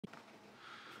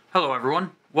Hello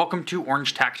everyone, welcome to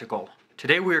Orange Tactical.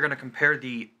 Today we are going to compare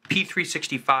the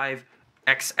P365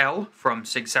 XL from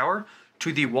Sig Sauer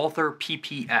to the Walther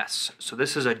PPS. So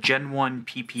this is a Gen 1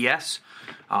 PPS.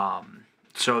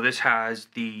 So this has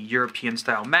the European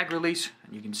style mag release,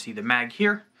 and you can see the mag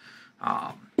here.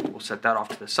 We'll set that off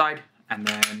to the side and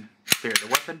then clear the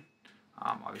weapon.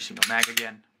 Obviously no mag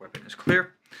again, weapon is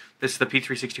clear. This is the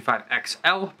P365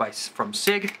 XL from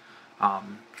Sig.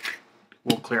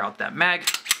 We'll clear out that mag.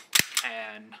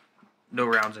 And no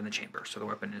rounds in the chamber, so the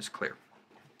weapon is clear.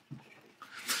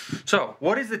 So,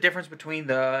 what is the difference between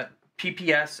the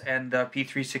PPS and the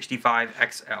P365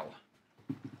 XL?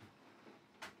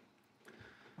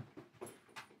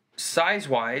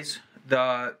 Size-wise,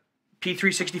 the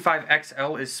P365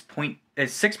 XL is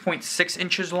 6.6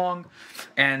 inches long,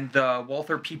 and the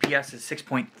Walther PPS is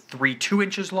 6.32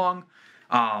 inches long.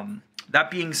 That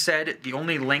being said, the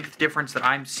only length difference that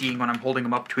I'm seeing when I'm holding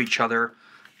them up to each other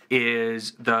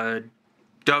is the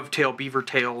dovetail beaver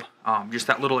tail, just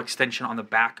that little extension on the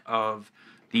back of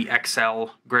the XL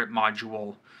grip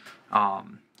module,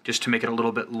 just to make it a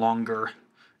little bit longer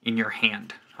in your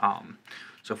hand.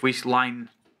 So if we line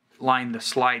the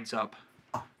slides up,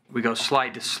 we go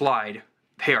slide to slide,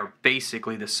 they are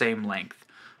basically the same length.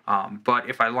 But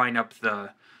if I line up the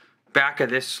back of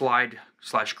this slide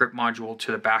 / grip module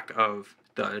to the back of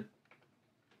the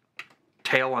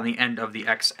tail on the end of the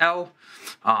XL,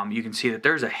 you can see that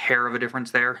there's a hair of a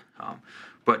difference there,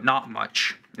 but not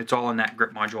much. It's all in that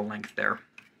grip module length there.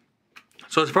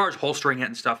 So as far as holstering it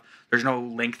and stuff, there's no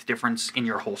length difference in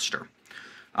your holster.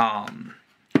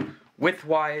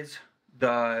 Width-wise,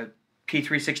 the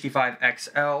P365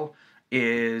 XL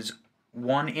is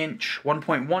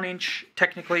 1.1 inch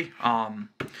technically, and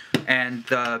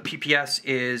the PPS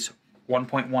is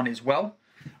 1.1 as well.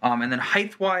 And then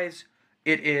height-wise,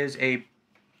 it is a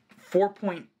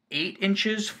 4.8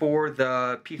 inches for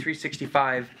the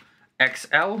P365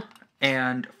 XL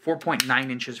and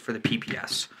 4.9 inches for the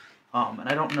PPS. And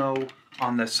I don't know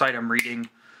on the site I'm reading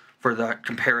for the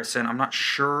comparison, I'm not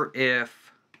sure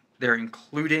if they're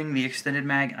including the extended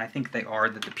mag, and I think they are,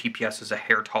 that the PPS is a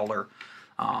hair taller.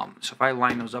 So if I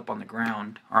line those up on the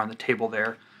ground, or on the table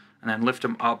there, and then lift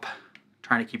them up,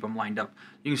 trying to keep them lined up,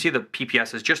 you can see the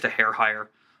PPS is just a hair higher.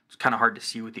 It's kind of hard to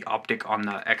see with the optic on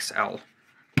the XL.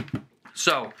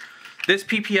 So, this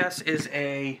PPS is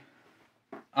a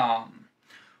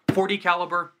 40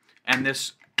 caliber, and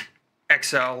this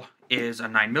XL is a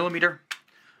 9mm.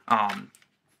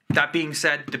 That being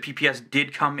said, the PPS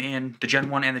did come in, the Gen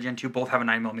 1 and the Gen 2 both have a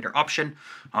 9mm option.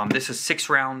 This is 6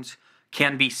 rounds,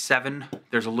 can be 7.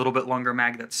 There's a little bit longer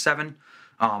mag that's 7.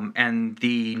 And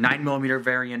the 9mm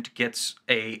variant gets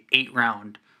a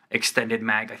 8-round extended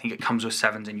mag. I think it comes with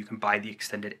 7s, and you can buy the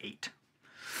extended 8.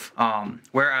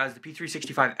 Whereas the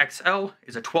P365 XL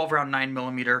is a 12-round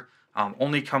 9mm,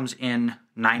 only comes in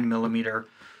 9mm,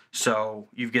 so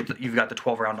you've got the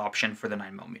 12-round option for the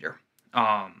 9mm.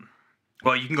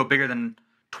 Well, you can go bigger than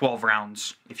 12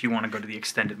 rounds if you want to go to the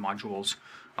extended modules,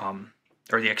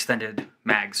 or the extended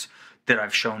mags that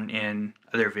I've shown in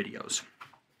other videos.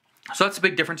 So that's the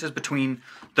big differences between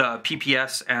the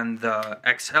PPS and the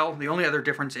XL. The only other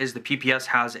difference is the PPS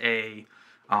has a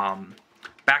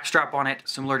backstrap on it,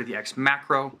 similar to the X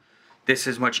Macro. This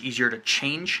is much easier to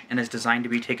change and is designed to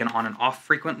be taken on and off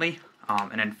frequently.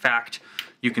 And in fact,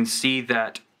 you can see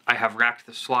that I have racked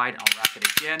the slide. I'll rack it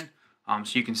again.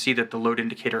 So you can see that the load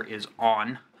indicator is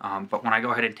on. But when I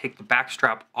go ahead and take the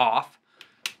backstrap off,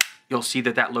 you'll see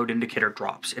that that load indicator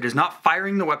drops. It is not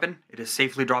firing the weapon. It is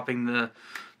safely dropping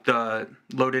the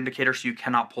load indicator, so you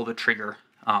cannot pull the trigger.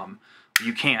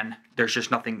 You can. There's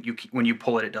just nothing. When you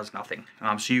pull it, it does nothing.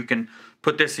 So you can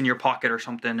put this in your pocket or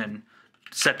something and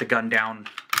set the gun down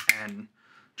and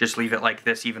just leave it like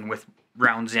this, even with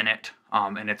rounds in it,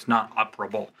 and it's not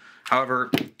operable.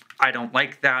 However, I don't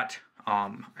like that.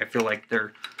 I feel like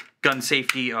their gun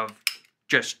safety of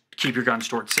just keep your gun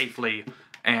stored safely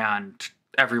and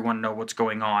everyone know what's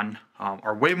going on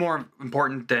are way more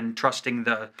important than trusting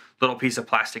the little piece of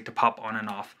plastic to pop on and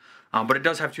off. But it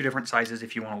does have 2 different sizes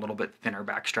if you want a little bit thinner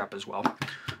backstrap as well.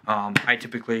 I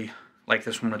typically like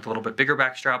this one with a little bit bigger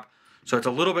backstrap, so it's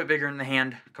a little bit bigger in the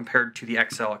hand compared to the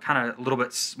XL. Kind of a little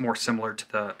bit more similar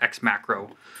to the X Macro,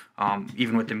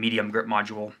 even with the medium grip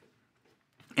module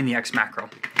in the X Macro.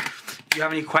 If you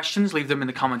have any questions, leave them in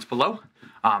the comments below.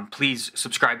 Please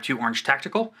subscribe to Orange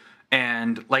Tactical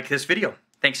and like this video.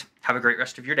 Thanks. Have a great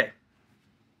rest of your day.